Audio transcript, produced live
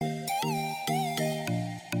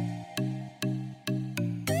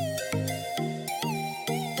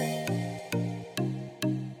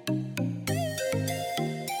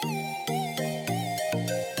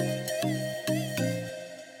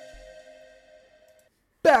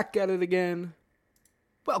back at it again.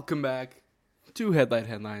 Welcome back to Headlight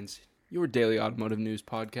Headlines, your daily automotive news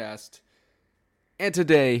podcast. And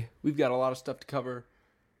today, we've got a lot of stuff to cover.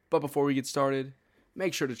 But before we get started,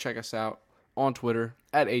 make sure to check us out on Twitter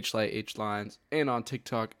at HlightHlines and on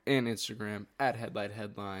TikTok and Instagram at Headlight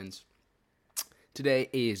Headlines. Today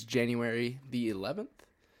is January the 11th.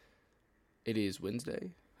 It is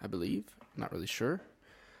Wednesday, I believe. I'm not really sure.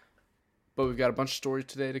 But we've got a bunch of stories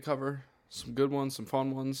today to cover. Some good ones, some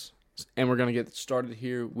fun ones. And we're going to get started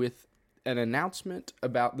here with an announcement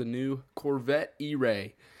about the new Corvette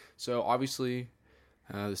E-Ray. So obviously,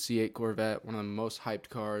 the C8 Corvette, one of the most hyped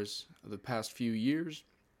cars of the past few years,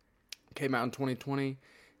 came out in 2020.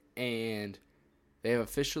 And they have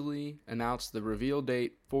officially announced the reveal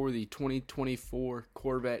date for the 2024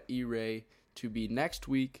 Corvette E-Ray to be next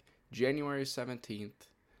week, January 17th,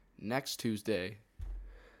 next Tuesday.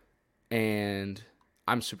 And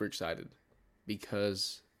I'm super excited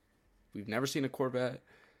because we've never seen a Corvette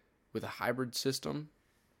with a hybrid system,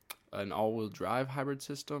 an all-wheel drive hybrid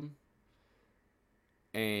system.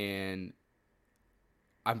 And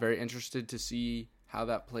I'm very interested to see how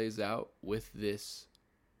that plays out with this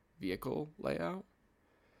vehicle layout,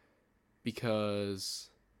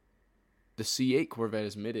 because the C8 Corvette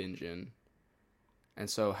is mid-engine, and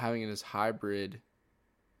so having it as hybrid,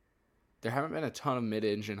 there haven't been a ton of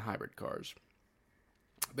mid-engine hybrid cars.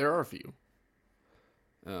 There are a few.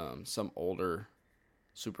 Some older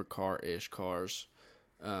supercar-ish cars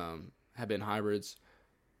have been hybrids.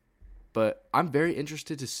 But I'm very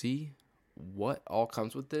interested to see what all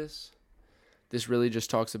comes with this. This really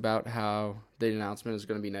just talks about how the announcement is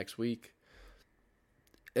going to be next week.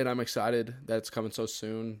 And I'm excited that it's coming so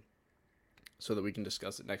soon so that we can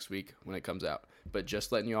discuss it next week when it comes out. But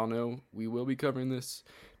just letting you all know, we will be covering this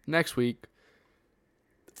next week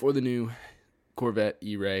for the new Corvette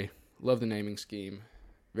E-Ray. Love the naming scheme.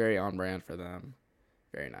 Very on brand for them.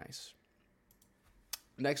 Very nice.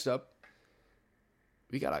 Next up,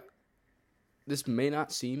 this may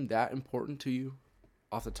not seem that important to you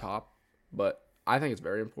off the top, but I think it's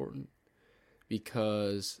very important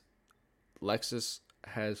because Lexus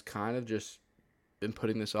has kind of just been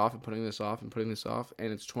putting this off, and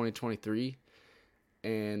it's 2023,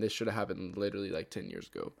 and this should have happened literally like 10 years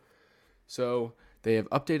ago. So they have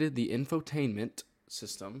updated the infotainment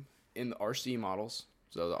system in the RC models.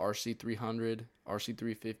 So the RC300,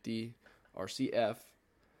 RC350, RCF,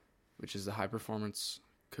 which is the high performance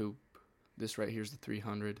coupe. This right here is the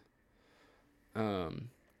 300.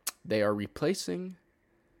 They are replacing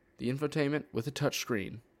the infotainment with a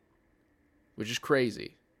touchscreen, which is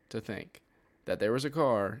crazy to think that there was a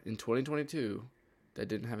car in 2022 that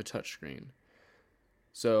didn't have a touchscreen.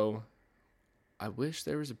 So I wish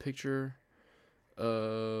there was a picture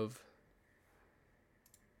of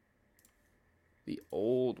the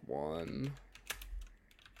old one,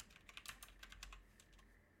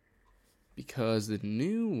 because the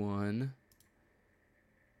new one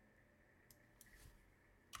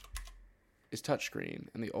is touchscreen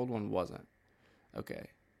and the old one wasn't. Okay,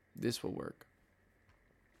 this will work.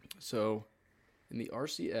 So in the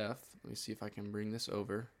RCF, let me see if I can bring this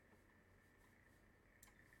over.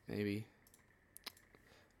 Maybe.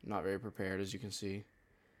 I'm not very prepared, as you can see.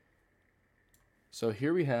 So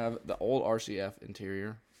here we have the old RCF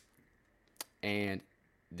interior, and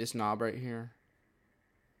this knob right here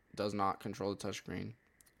does not control the touchscreen.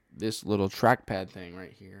 This little trackpad thing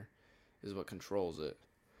right here is what controls it,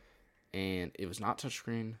 and it was not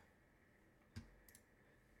touchscreen.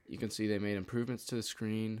 You can see they made improvements to the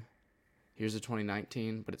screen. Here's the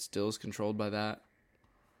 2019, but it still is controlled by that.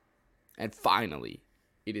 And finally,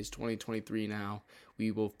 it is 2023 now.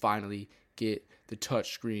 We will finally get the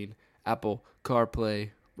touchscreen Apple CarPlay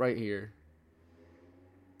right here.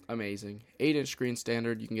 Amazing. 8-inch screen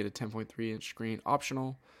standard. You can get a 10.3-inch screen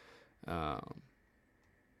optional.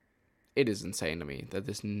 It is insane to me that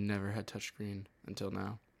this never had touchscreen until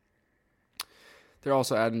now. They're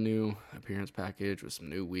also adding a new appearance package with some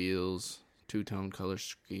new wheels, two-tone color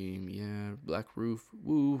scheme. Yeah, black roof.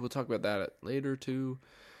 Woo, we'll talk about that later too.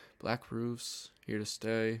 Black roofs, here to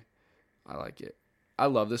stay. I like it. I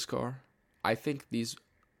love this car. I think these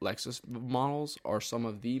Lexus models are some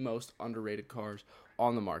of the most underrated cars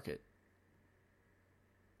on the market.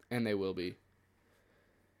 And they will be.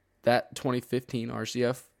 That 2015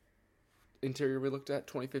 RCF interior we looked at,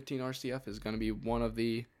 2015 RCF, is going to be one of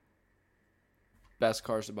the best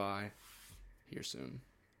cars to buy here soon.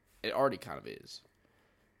 It already kind of is.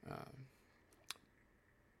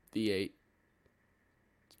 V8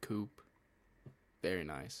 coupe, very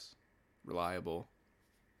nice, reliable.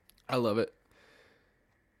 I love it.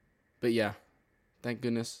 But yeah, thank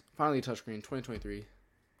goodness. Finally, touchscreen, 2023.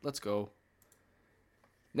 let's go.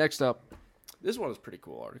 Next up, this one is a pretty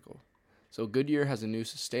cool article. So Goodyear has a new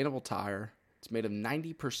sustainable tire. It's made of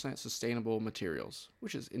 90% sustainable materials,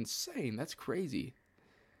 which is insane. That's crazy.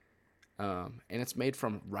 And it's made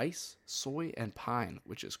from rice, soy, and pine,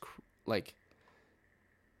 which is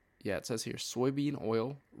it says here soybean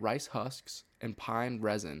oil, rice husks, and pine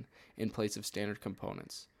resin in place of standard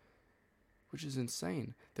components, which is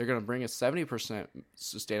insane. They're going to bring a 70%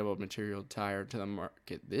 sustainable material tire to the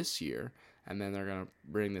market this year, and then they're going to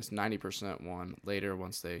bring this 90% one later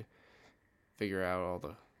once they figure out all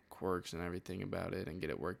the quirks and everything about it and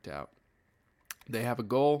get it worked out. They have a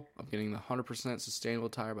goal of getting the 100% sustainable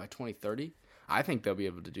tire by 2030. I think they'll be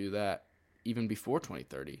able to do that even before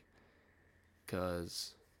 2030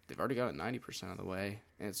 because they've already got it 90% of the way,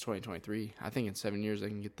 and it's 2023. I think in 7 years they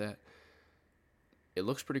can get that. It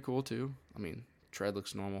looks pretty cool, too. I mean, tread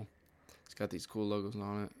looks normal. It's got these cool logos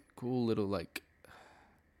on it. Cool little, it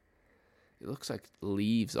looks like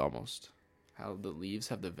leaves almost. How the leaves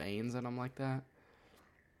have the veins in them like that.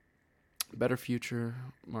 Better future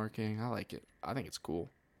marking. I like it. I think it's cool.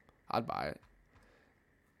 I'd buy it.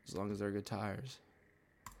 As long as they're good tires.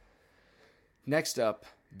 Next up,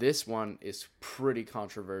 this one is pretty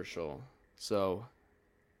controversial. So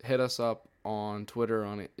hit us up on Twitter,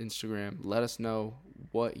 on Instagram. Let us know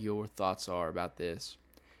what your thoughts are about this.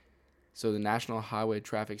 So the National Highway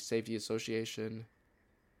Traffic Safety Association,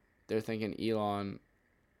 they're thinking Elon,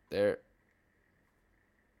 they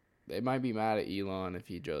might be mad at Elon if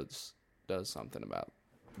he just does something about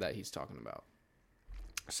that he's talking about.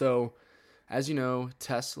 So, as you know,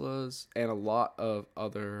 Teslas and a lot of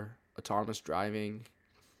other autonomous driving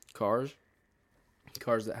cars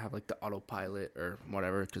that have like the autopilot or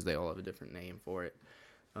whatever, because they all have a different name for it,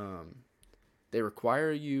 they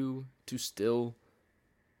require you to still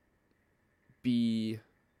be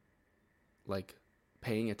like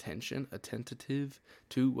paying attentive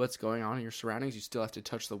to what's going on in your surroundings. You still have to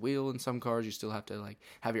touch the wheel in some cars. You still have to like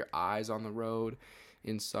have your eyes on the road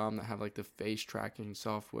in some that have like the face tracking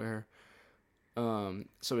software.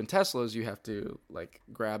 So in Teslas, you have to like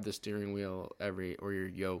grab the steering wheel or your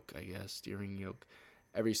yoke, I guess, steering yoke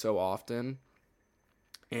every so often.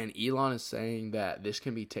 And Elon is saying that this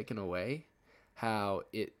can be taken away.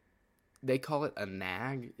 They call it a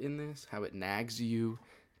nag in this, how it nags you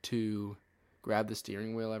to grab the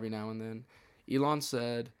steering wheel every now and then. Elon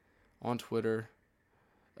said on Twitter,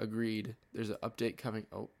 agreed, there's an update coming.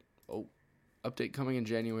 Update coming in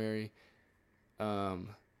January,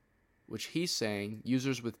 which he's saying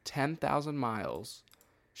users with 10,000 miles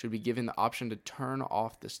should be given the option to turn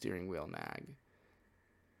off the steering wheel nag.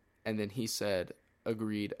 And then he said,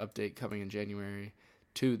 agreed, update coming in January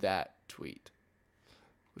to that tweet,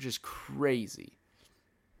 which is crazy.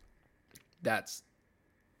 That's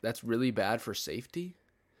really bad for safety.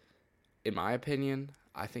 In my opinion,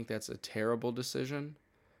 I think that's a terrible decision.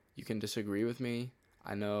 You can disagree with me.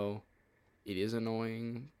 I know it is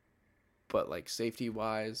annoying, but like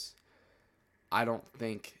safety-wise, I don't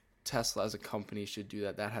think Tesla as a company should do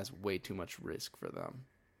that. That has way too much risk for them.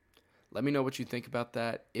 Let me know what you think about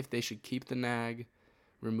that. If they should keep the nag,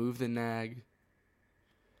 remove the nag.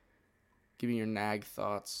 Give me your nag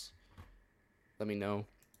thoughts. Let me know.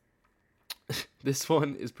 This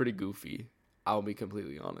one is pretty goofy. I'll be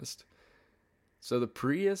completely honest. So the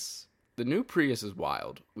new Prius is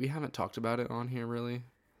wild. We haven't talked about it on here really.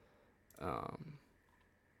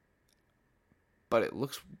 But it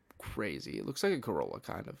looks crazy. It looks like a Corolla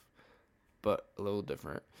kind of, but a little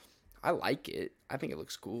different. I like it. I think it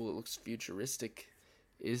looks cool. It looks futuristic.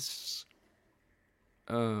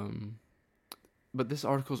 But this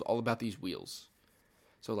article is all about these wheels.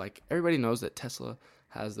 So like everybody knows that Tesla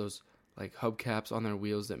has those like hubcaps on their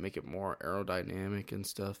wheels that make it more aerodynamic and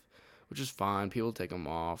stuff, which is fine. People take them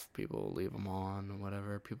off. People leave them on,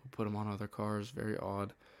 whatever. People put them on other cars. Very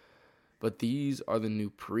odd. But these are the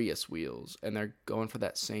new Prius wheels, and they're going for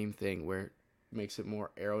that same thing where it makes it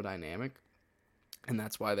more aerodynamic, and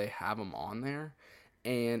that's why they have them on there.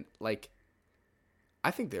 And like,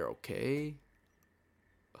 I think they're okay.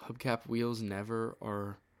 Hubcap wheels never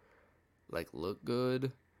are like look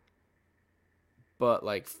good, but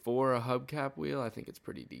like for a hubcap wheel, I think it's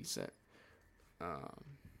pretty decent.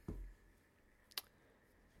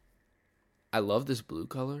 I love this blue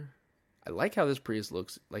color. I like how this Prius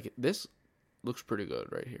looks. Like, this looks pretty good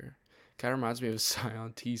right here. Kind of reminds me of a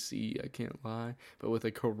Scion TC, I can't lie. But with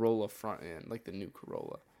a Corolla front end, like the new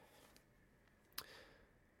Corolla.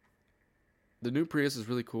 The new Prius is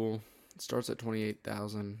really cool. It starts at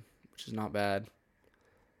 $28,000, which is not bad.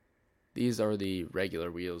 These are the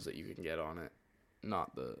regular wheels that you can get on it,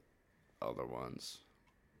 not the other ones,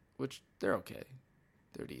 which they're okay.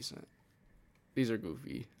 They're decent. These are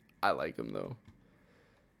goofy. I like them, though.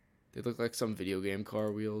 They look like some video game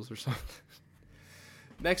car wheels or something.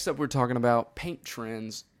 Next up, we're talking about paint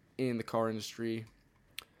trends in the car industry.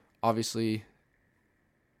 Obviously,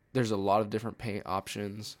 there's a lot of different paint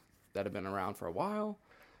options that have been around for a while.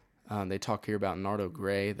 They talk here about Nardo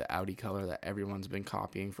Gray, the Audi color that everyone's been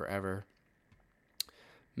copying forever.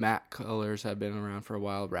 Matte colors have been around for a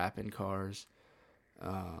while, wrap in cars.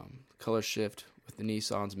 Color shift with the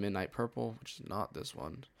Nissan's Midnight Purple, which is not this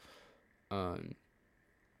one.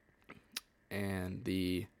 And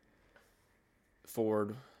the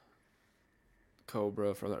Ford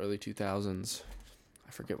Cobra from the early 2000s.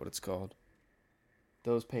 I forget what it's called.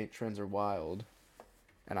 Those paint trends are wild,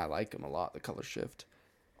 and I like them a lot, the color shift.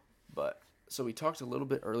 But, so we talked a little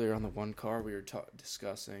bit earlier on the one car. We were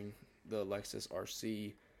discussing the Lexus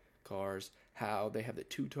RC cars, how they have the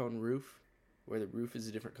two-tone roof, where the roof is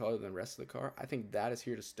a different color than the rest of the car. I think that is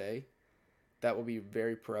here to stay. That will be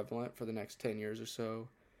very prevalent for the next 10 years or so,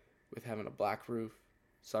 with having a black roof.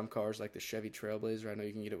 Some cars, like the Chevy Trailblazer, I know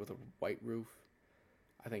you can get it with a white roof.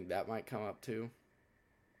 I think that might come up too.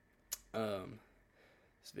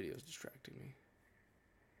 This video is distracting me.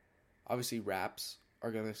 Obviously, wraps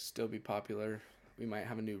are going to still be popular. We might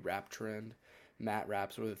have a new wrap trend. Matte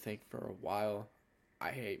wraps were the thing for a while. I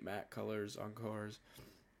hate matte colors on cars.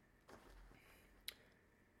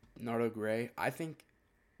 Nardo Gray. I think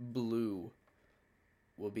blue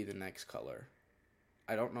will be the next color.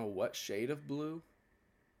 I don't know what shade of blue,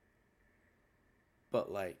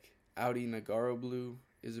 but like Audi Nagaro blue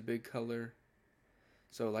is a big color.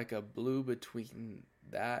 So like a blue between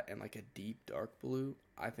that and like a deep dark blue,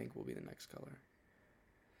 I think will be the next color.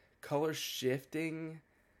 Color shifting,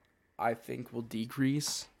 I think, will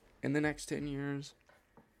decrease in the next 10 years.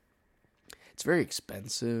 It's very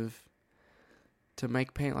expensive to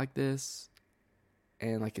make paint like this.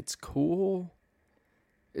 And like it's cool.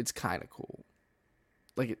 It's kind of cool.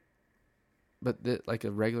 Like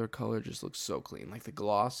a regular color just looks so clean. Like the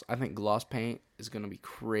gloss, I think gloss paint is going to be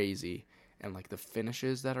crazy. And like the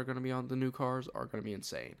finishes that are going to be on the new cars are going to be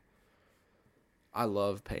insane. I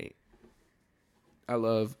love paint. I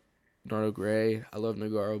love Nardo Gray. I love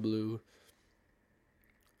Nagaro Blue.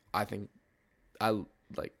 I think I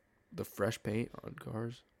like the fresh paint on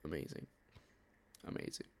cars. Amazing.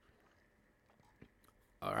 Amazing.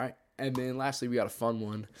 All right. And then lastly, we got a fun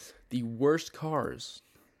one. The worst cars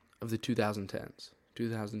of the 2010s.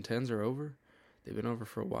 2010s are over. They've been over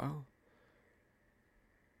for a while.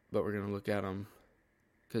 But we're going to look at them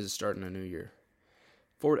because it's starting a new year.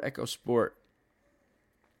 Ford EcoSport.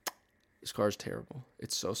 This car is terrible.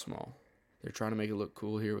 It's so small. They're trying to make it look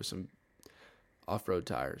cool here with some off-road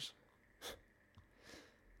tires.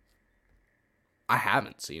 I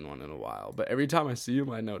haven't seen one in a while, but every time I see them,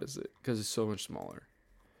 I notice it because it's so much smaller.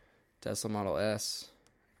 Tesla Model S.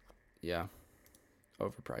 Yeah.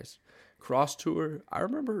 Overpriced. Cross Tour. I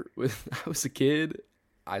remember when I was a kid,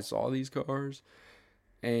 I saw these cars.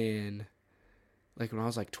 And like when I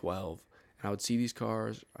was like 12 and I would see these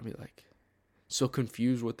cars, I'd be like so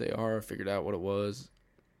confused what they are. I figured out what it was.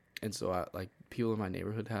 And so I like people in my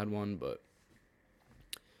neighborhood had one, but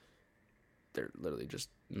they're literally just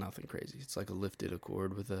nothing crazy. It's like a lifted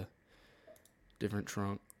Accord with a different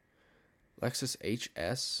trunk. Lexus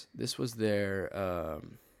HS. This was their,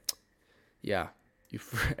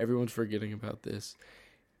 everyone's forgetting about this.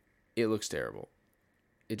 It looks terrible.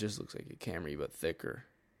 It just looks like a Camry, but thicker.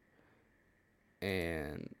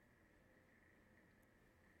 And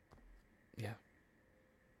yeah.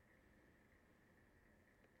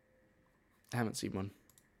 I haven't seen one.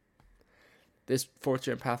 This 4th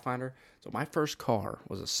gen Pathfinder. So my first car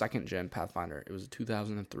was a 2nd gen Pathfinder. It was a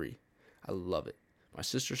 2003. I love it. My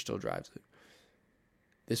sister still drives it.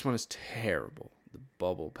 This one is terrible. The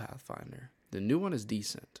bubble Pathfinder. The new one is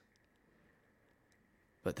decent.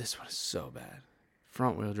 But this one is so bad.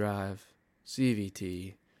 Front wheel drive.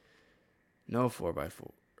 CVT. No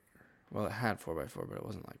 4x4. Well, it had 4x4, but it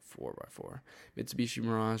wasn't like 4x4. Mitsubishi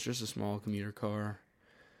Mirage, just a small commuter car.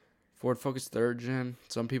 Ford Focus 3rd gen.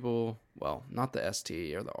 Some people, well, not the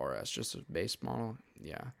ST or the RS, just a base model.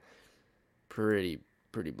 Yeah. Pretty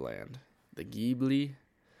bland. The Ghibli,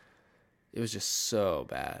 it was just so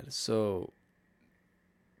bad. So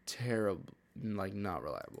terrible. Like, not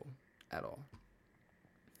reliable at all.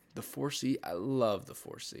 The 4C, I love the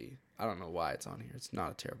 4C. I don't know why it's on here. It's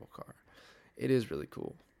not a terrible car. It is really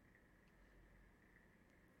cool.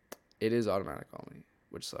 It is automatic only,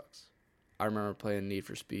 which sucks. I remember playing Need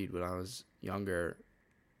for Speed when I was younger,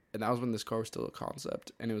 and that was when this car was still a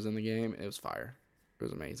concept, and it was in the game, and it was fire. It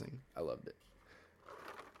was amazing. I loved it.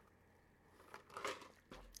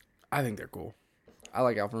 I think they're cool. I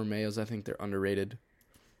like Alfa Romeos. I think they're underrated.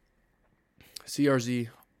 CRZ,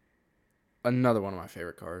 another one of my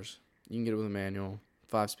favorite cars. You can get it with a manual,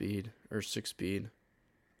 5-speed or 6-speed.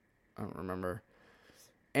 I don't remember.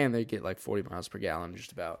 And they get like 40 miles per gallon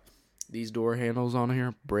just about. These door handles on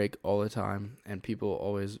here break all the time, and people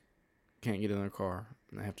always can't get in their car,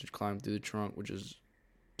 and they have to climb through the trunk, which is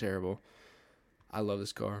terrible. I love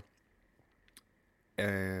this car,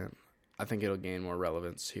 and I think it'll gain more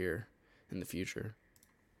relevance here in the future.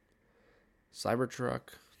 Cybertruck,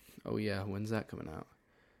 oh yeah, when's that coming out?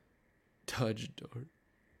 Dodge Dart,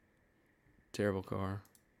 terrible car.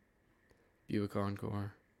 Buick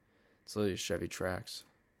Encore, it's literally a Chevy Trax.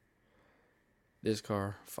 This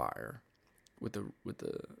car, fire, with the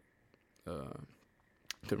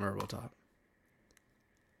convertible top.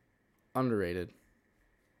 Underrated.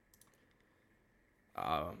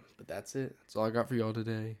 But that's it. That's all I got for y'all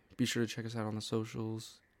today. Be sure to check us out on the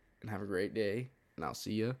socials, and have a great day. And I'll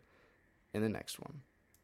see you in the next one.